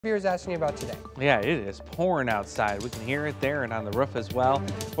Viewers asking you about today. Yeah, it is pouring outside. We can hear it there and on the roof as well.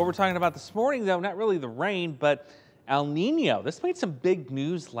 What we're talking about this morning, though, not really the rain, but El Nino. This made some big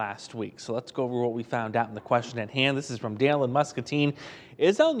news last week. So let's go over what we found out in the question at hand. This is from Dale in Muscatine.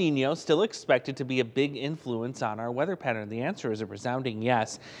 Is El Nino still expected to be a big influence on our weather pattern? The answer is a resounding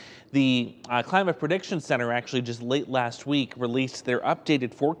yes. The Climate Prediction Center actually just late last week released their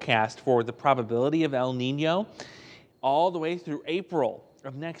updated forecast for the probability of El Nino all the way through April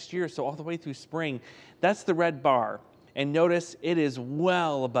of next year, so all the way through spring. That's the red bar. And notice it is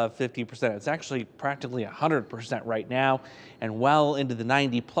well above 50%. It's actually practically 100% right now, and well into the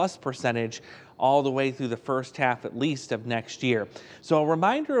 90+% all the way through the first half at least of next year. So a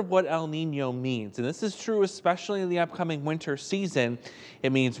reminder of what El Nino means, and this is true especially in the upcoming winter season.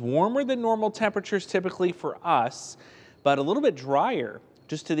 It means warmer than normal temperatures typically for us, but a little bit drier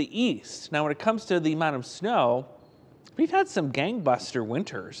just to the east. Now when it comes to the amount of snow, we've had some gangbuster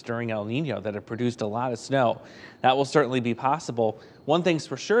winters during El Nino that have produced a lot of snow. That will certainly be possible. One thing's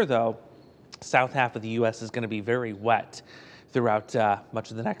for sure, though, south half of the U.S. is going to be very wet throughout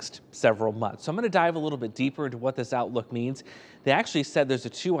much of the next several months. So I'm going to dive a little bit deeper into what this outlook means. They actually said there's a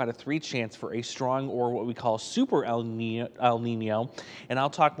 2 out of 3 chance for a strong or what we call super El Nino, and I'll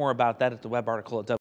talk more about that at the web article at